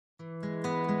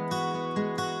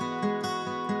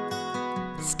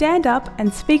Stand up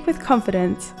and speak with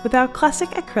confidence with our classic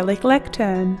acrylic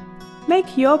lectern.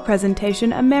 Make your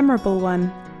presentation a memorable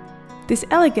one. This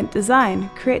elegant design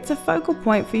creates a focal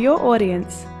point for your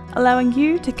audience, allowing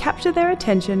you to capture their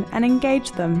attention and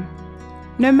engage them.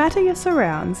 No matter your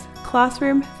surrounds,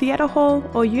 classroom, theatre hall,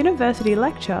 or university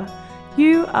lecture,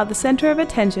 you are the centre of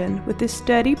attention with this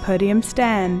sturdy podium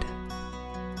stand.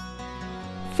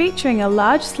 Featuring a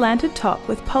large slanted top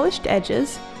with polished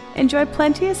edges, enjoy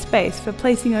plenty of space for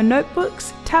placing your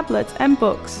notebooks, tablets, and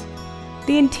books.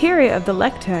 The interior of the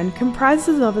lectern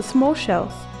comprises of a small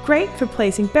shelf, great for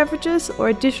placing beverages or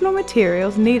additional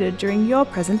materials needed during your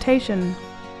presentation.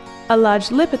 A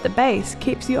large lip at the base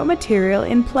keeps your material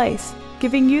in place,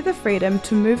 giving you the freedom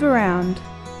to move around.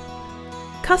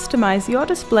 Customize your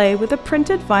display with a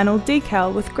printed vinyl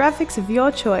decal with graphics of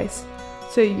your choice,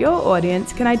 so your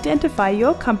audience can identify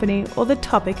your company or the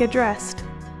topic addressed.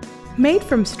 Made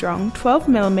from strong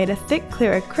 12mm thick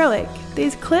clear acrylic,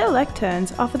 these clear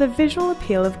lecterns offer the visual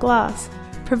appeal of glass,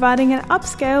 providing an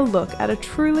upscale look at a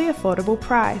truly affordable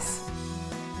price.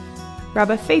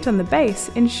 Rubber feet on the base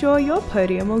ensure your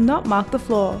podium will not mark the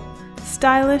floor,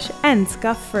 stylish and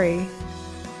scuff-free.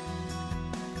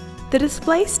 The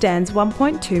display stands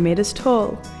 1.2 meters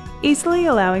tall, easily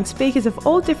allowing speakers of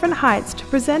all different heights to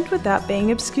present without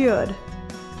being obscured.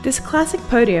 This classic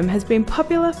podium has been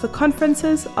popular for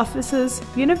conferences, offices,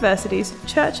 universities,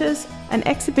 churches, and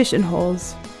exhibition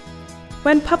halls.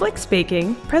 When public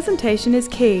speaking, presentation is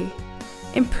key.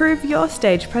 Improve your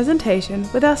stage presentation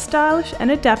with our stylish and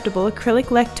adaptable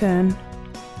acrylic lectern.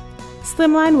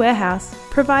 Slimline Warehouse,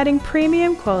 providing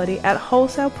premium quality at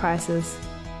wholesale prices.